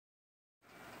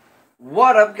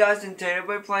What up, guys? And today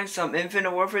we're playing some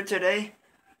Infinite Warfare today.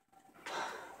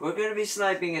 We're gonna be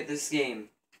sniping at this game.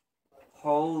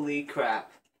 Holy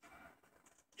crap.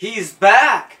 He's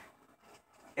back!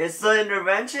 It's the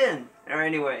intervention! Or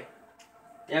anyway.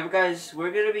 Yeah, but guys, we're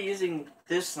gonna be using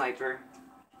this sniper.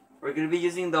 We're gonna be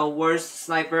using the worst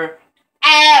sniper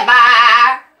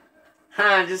ever!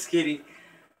 Just kidding.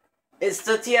 It's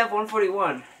the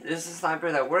TF-141. This is the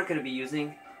sniper that we're gonna be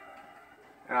using.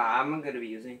 I'm gonna be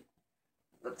using.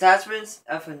 Attachments,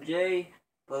 F&J,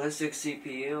 ballistic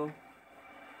CPU,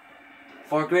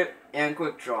 foregrip, and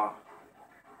quick draw.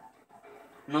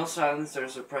 No silencer or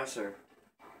suppressor.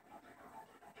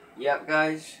 Yep,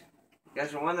 guys. You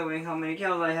guys are wondering how many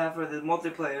kills I have for this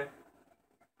multiplayer.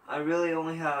 I really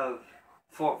only have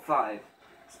 5.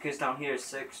 This case down here is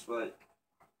 6, but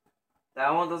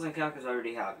that one doesn't count because I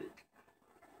already have it.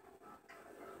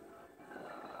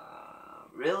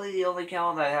 Really, the only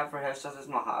count that I have for headshots is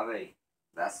Mojave.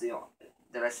 That's the only.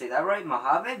 Did I say that right?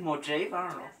 Mojave? Mojave? I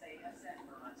don't know.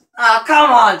 Ah, come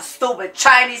on, stupid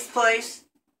Chinese place!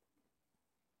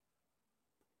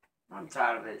 I'm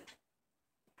tired of it.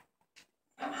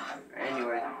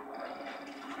 Anyway.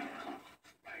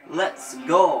 Let's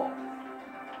go!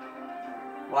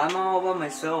 Why am I all by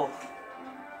myself?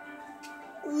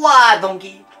 Why,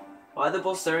 donkey? Why are they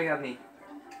both staring at me?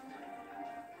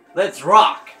 Let's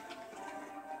rock!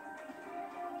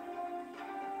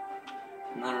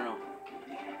 No.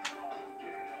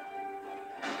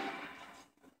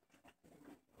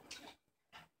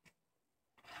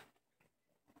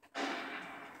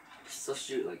 Still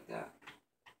shoot like that.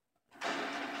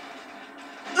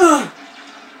 Ugh!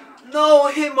 No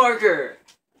hit marker!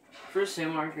 First hit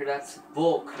marker, that's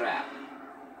bull crap.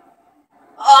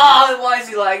 Ah, why is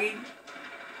he lagging?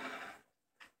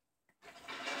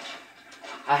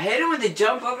 I hate it when they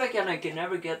jump up like and I can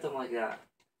never get them like that.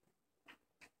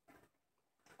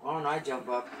 Why don't I jump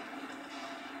up?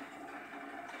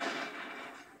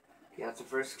 Okay, that's the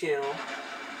first kill.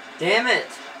 Damn it!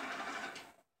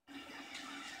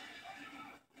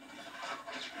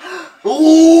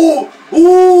 Ooh!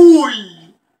 Ooh!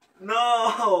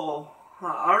 No!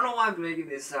 I don't know why I'm making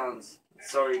these sounds.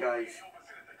 Sorry, guys.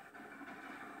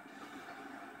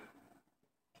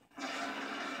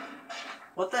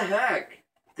 What the heck?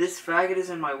 This faggot is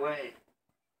in my way.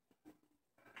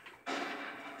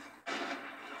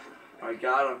 I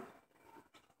got him.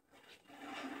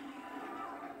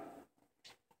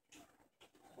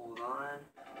 Hold on.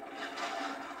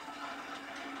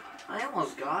 I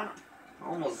almost got him.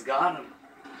 Almost got him.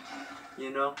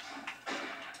 You know?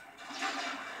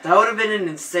 That would have been an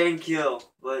insane kill,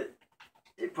 but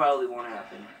it probably won't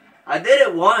happen. I did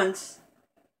it once,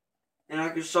 and I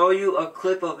can show you a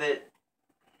clip of it,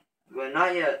 but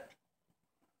not yet.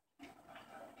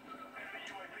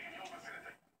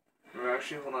 Or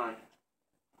actually, hold on.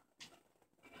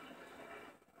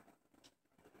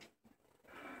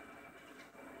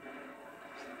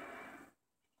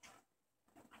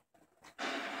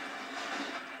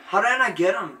 How did I not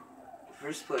get him in the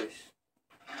first place?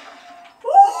 Ooh!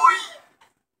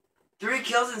 3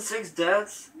 kills and 6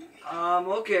 deaths?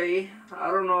 Okay. I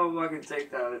don't know if I can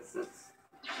take that. It's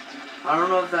I don't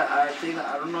know if that,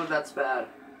 I don't know if that's bad.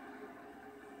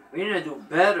 We need to do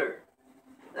better.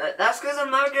 That's because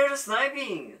I'm not good at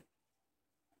sniping.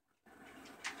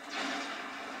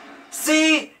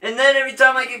 See? And then every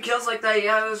time I get kills like that, you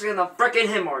have to get the frickin'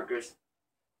 hit markers.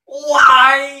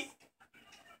 Why?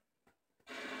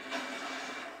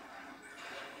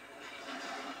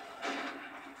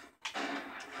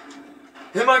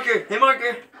 Hit marker! Hit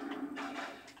marker!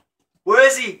 Where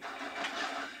is he?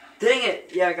 Dang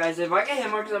it! Yeah, guys, if I get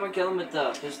hit markers, I'm gonna kill him with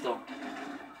the pistol.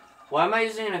 Why am I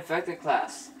using an infected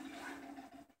class?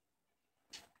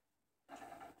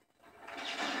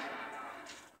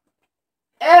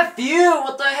 F you!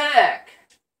 What the heck?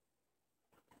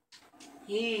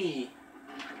 He's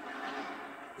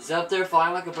up there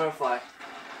flying like a butterfly.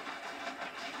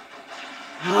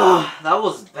 That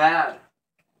was bad.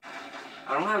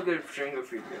 I don't have good trigger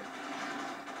feedback.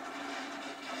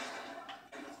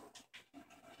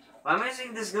 Why am I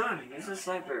using this gun? Use a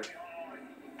sniper.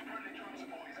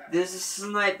 This is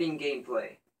sniping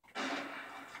gameplay.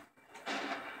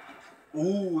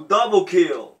 Ooh, double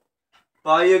kill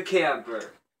by a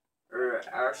camper. Or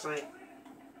actually,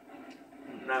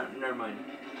 never mind.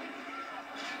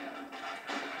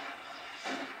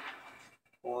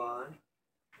 1.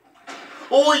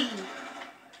 Oi!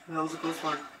 That was a close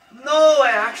one. No,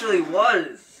 it actually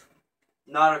was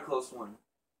not a close one.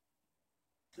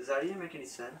 Does that even make any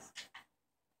sense?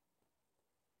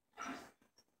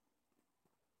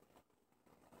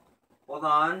 Hold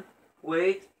on.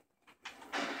 Wait.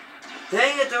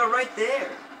 Dang it, they're right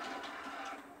there.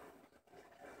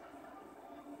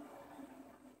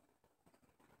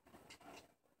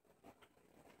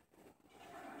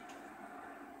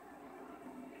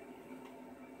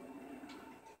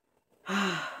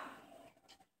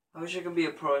 I wish I could be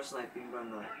a pro at sniping, but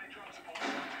I'm not.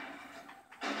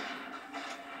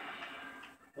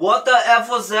 What the F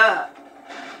was that?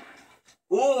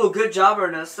 Ooh, good job,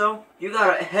 Ernesto. You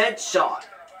got a headshot.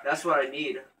 That's what I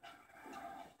need.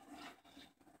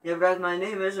 Yeah, guys, my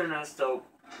name is Ernesto.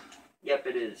 Yep,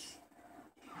 it is.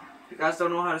 If you guys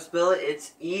don't know how to spell it,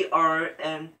 it's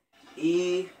E-R-N-E-S-T-O.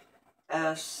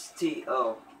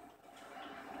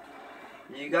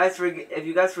 If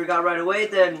you guys forgot right away,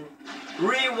 then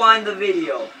rewind the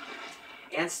video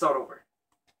and start over.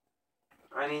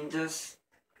 I mean, just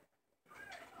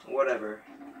whatever.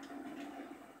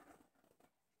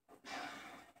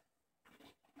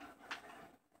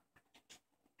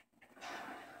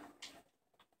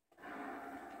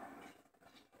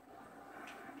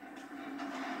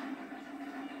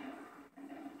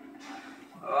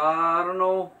 I don't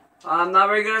know. I'm not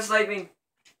very good at sniping.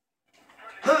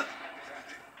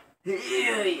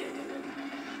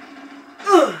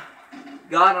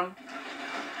 Got him.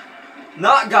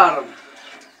 Not got him.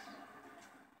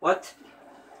 What?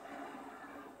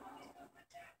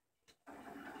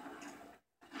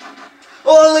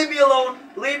 Oh, leave me alone.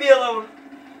 Leave me alone.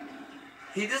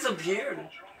 He disappeared.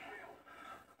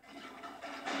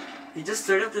 He just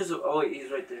straight up there's. Oh, wait,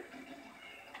 he's right there.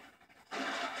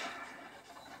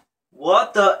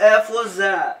 What the F was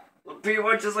that? Pretty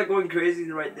much just like going crazy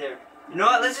right there. You know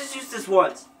what? Let's just use this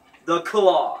once. The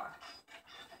claw.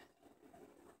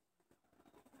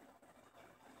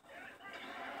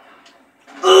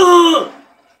 Ugh!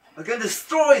 I can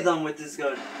destroy them with this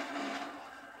gun.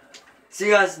 So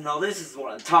you guys know this is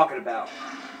what I'm talking about.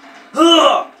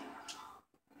 Ugh!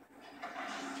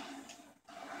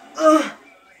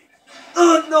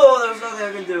 No, there's nothing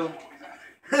I can do.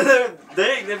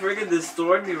 Dang, they freaking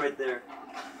destroyed me right there.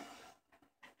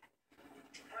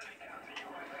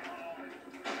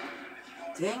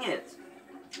 Dang it.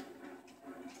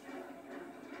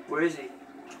 Where is he?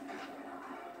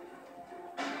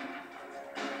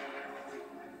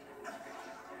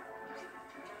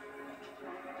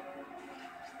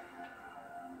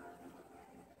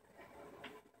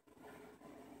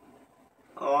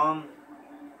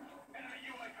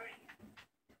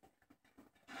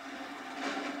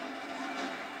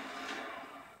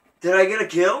 Did I get a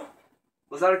kill?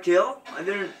 Was that a kill? I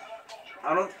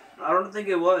don't think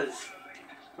it was.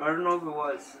 I don't know if it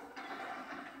was.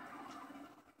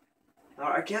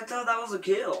 I can't tell if that was a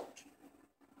kill.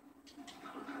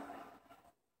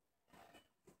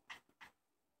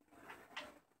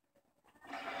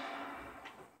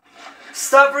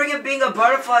 Stop freaking being a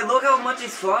butterfly. Look how much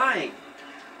he's flying.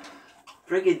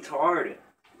 Freaking tard.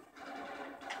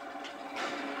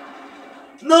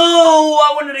 No!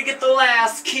 I wanted to get the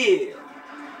last kill.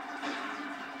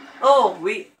 Oh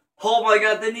my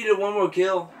god, they needed one more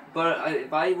kill. But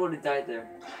if I would have died there.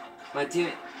 My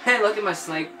teammate. Hey, look at my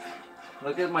snipe.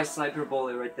 Look at my sniper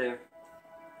bullet right there.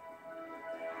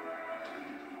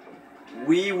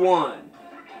 We won.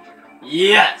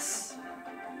 Yes!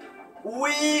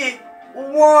 We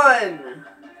won!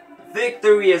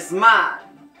 Victory is mine!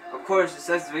 Of course, it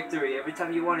says victory. Every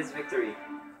time you won, it's victory.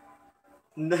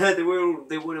 they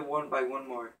would have won by one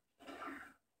more.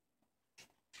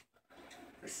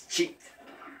 Let's cheat.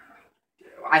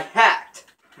 I hacked.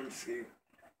 I'm just kidding.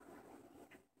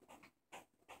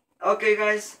 Okay,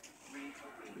 guys.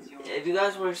 If you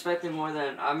guys were expecting more,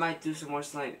 then I might do some more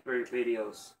sniper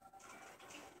videos.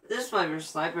 This might be a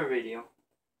sniper video.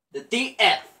 The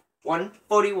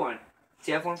TF-141.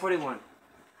 TF-141.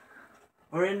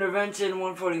 Or Intervention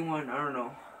 141. I don't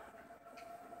know.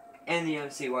 And the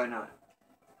MC, why not?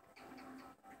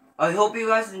 I hope you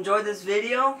guys enjoyed this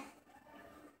video.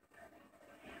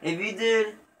 If you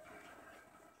did,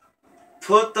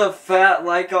 put the fat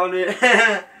like on it.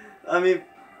 I mean,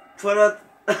 put a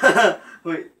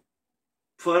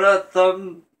put a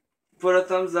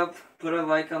thumbs up, put a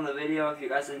like on the video if you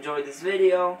guys enjoyed this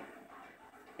video,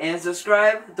 and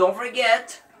subscribe. Don't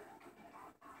forget.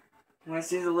 My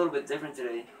scene's a little bit different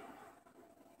today.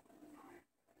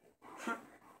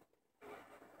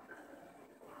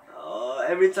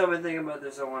 Every time I think about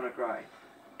this, I want to cry.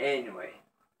 Anyway.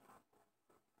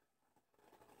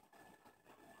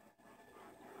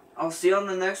 I'll see you on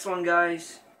the next one,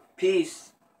 guys.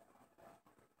 Peace.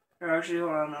 Or actually,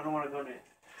 hold on. I don't want to go there.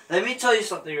 Let me tell you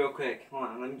something real quick. Hold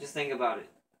on. Let me just think about it.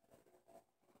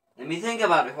 Let me think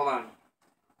about it. Hold on.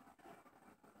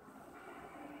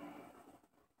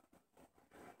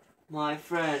 my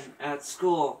friend at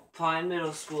school, Pine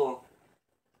Middle School.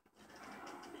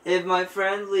 If my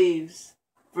friend leaves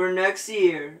for next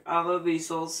year, I'm gonna be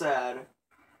so sad.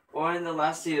 Or in the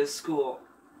last day of school.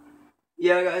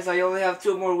 Yeah, guys, I only have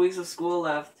 2 more weeks of school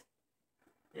left.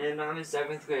 And I'm in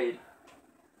 7th grade.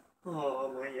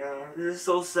 Oh my god, this is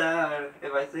so sad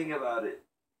if I think about it.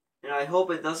 And I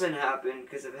hope it doesn't happen,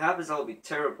 because if it happens, that'll be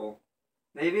terrible.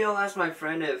 Maybe I'll ask my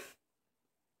friend if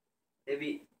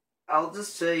I'll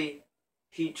just say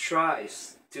he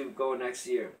tries to go next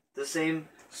year. The same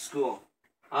school.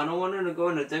 I don't want him to go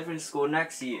in a different school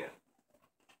next year.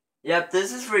 Yep,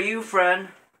 this is for you, friend.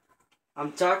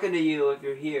 I'm talking to you if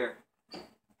you're here.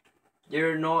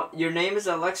 Your name is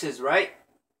Alexis, right?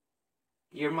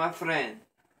 You're my friend.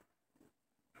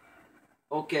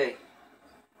 Okay.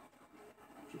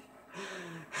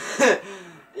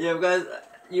 Yeah, guys,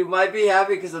 you might be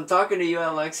happy because I'm talking to you,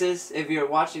 Alexis, if you're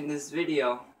watching this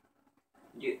video.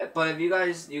 But if you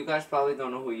guys probably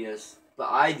don't know who he is. But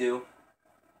I do.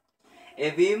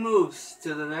 If he moves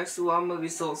to the next school, I'm gonna be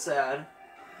so sad.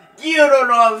 You don't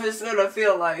know if it's gonna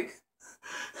feel like.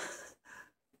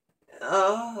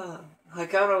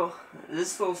 This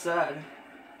is so sad.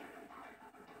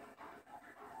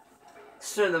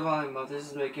 Let's turn the volume up, this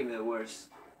is making it worse.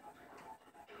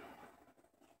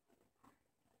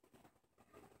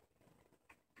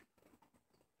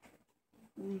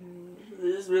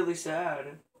 This is really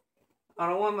sad. I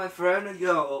don't want my friend to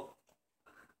go.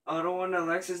 I don't want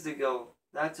Alexis to go.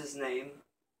 That's his name.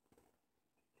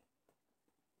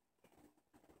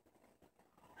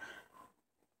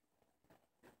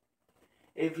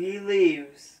 If he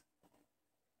leaves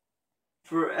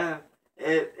for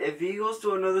if he goes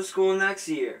to another school next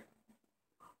year,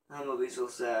 I'm gonna be so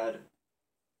sad.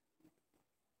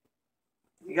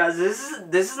 You guys,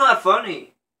 this is not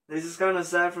funny. This is kind of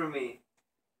sad for me.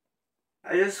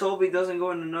 I just hope he doesn't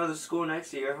go in another school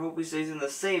next year. I hope he stays in the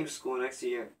same school next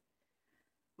year,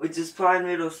 which is Pine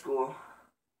Middle School.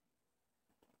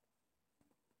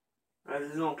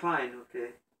 There's no Pine,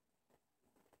 okay.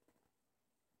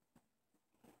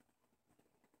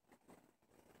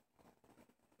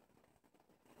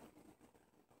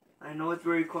 I know it's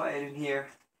very quiet in here,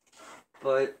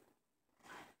 but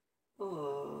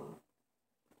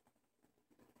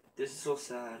this is so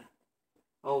sad.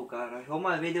 Oh god, I hope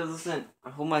my video doesn't, I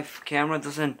hope my camera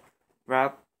doesn't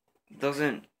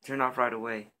turn off right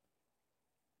away.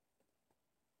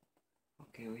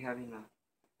 Okay, we have enough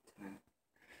time.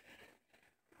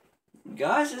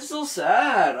 Guys, it's so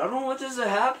sad. I don't want this to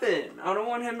happen. I don't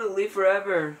want him to leave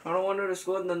forever. I don't want her to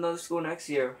school in another school next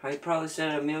year. I probably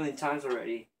said it 1,000,000 times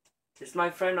already. It's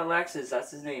my friend Alexis, that's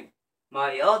his name.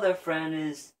 My other friend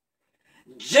is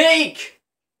Jake!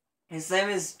 His name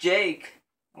is Jake.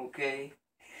 Okay.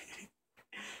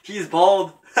 He's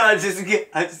bald. I'm just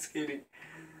kidding.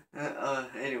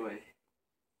 Anyway.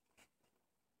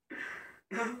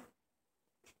 You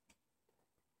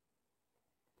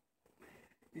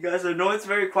guys, I know it's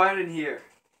very quiet in here.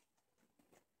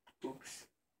 Oops.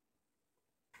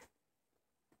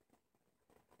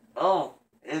 Oh,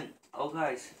 and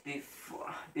guys,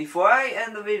 before I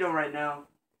end the video right now,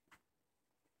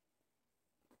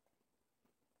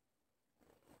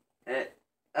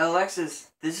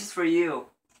 Alexis, this is for you.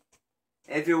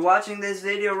 If you're watching this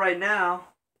video right now,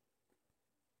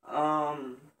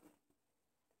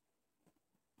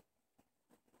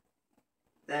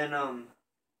 then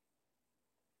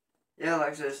yeah,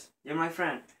 Alexis, you're my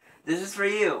friend. This is for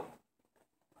you.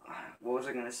 What was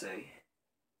I gonna say?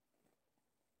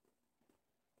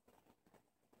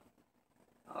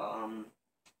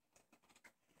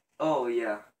 Oh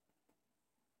yeah.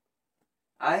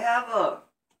 I have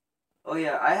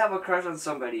a crush on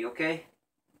somebody, okay?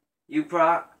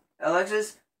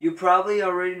 Alexis, you probably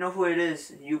already know who it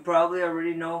is. You probably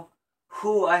already know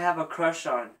who I have a crush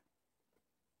on.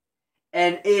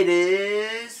 And it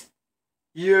is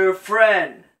your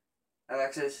friend,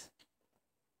 Alexis.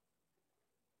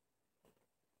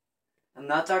 I'm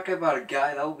not talking about a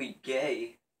guy, that would be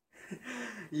gay.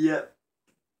 Yep.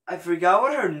 I forgot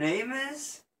what her name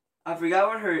is.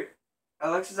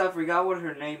 Alexis, I forgot what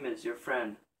her name is, your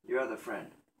friend. Your other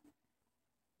friend.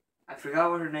 I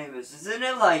forgot what her name is. Isn't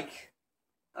it like...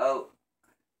 Oh.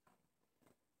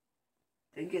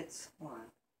 I think it's... Hold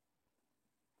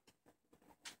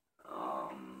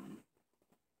on.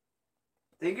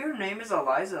 I think her name is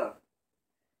Eliza.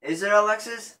 Is it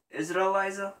Alexis? Is it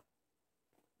Eliza?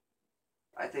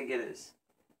 I think it is.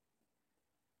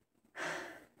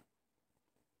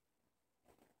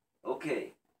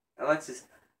 Okay. Alexis,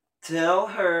 tell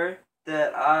her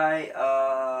that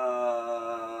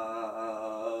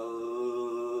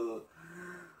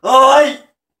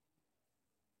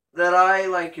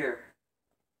like her.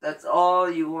 That's all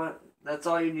you want. That's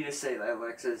all you need to say,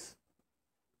 Alexis.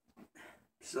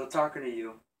 Still talking to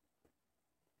you.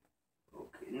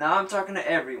 Okay, now I'm talking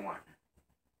to everyone.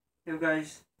 Hey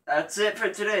guys, that's it for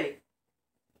today.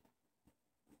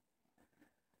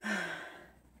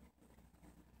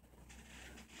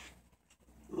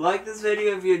 Like this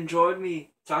video if you enjoyed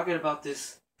me talking about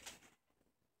this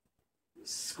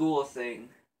school thing.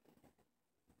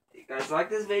 You guys like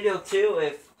this video too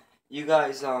if you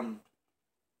guys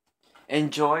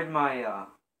enjoyed my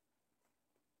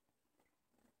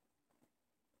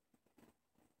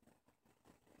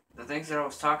the things that I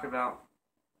was talking about,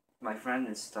 my friend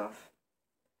and stuff.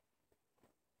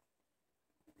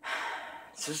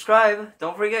 Subscribe,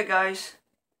 don't forget guys.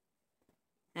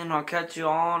 And I'll catch you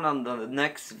on the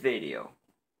next video.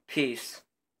 Peace.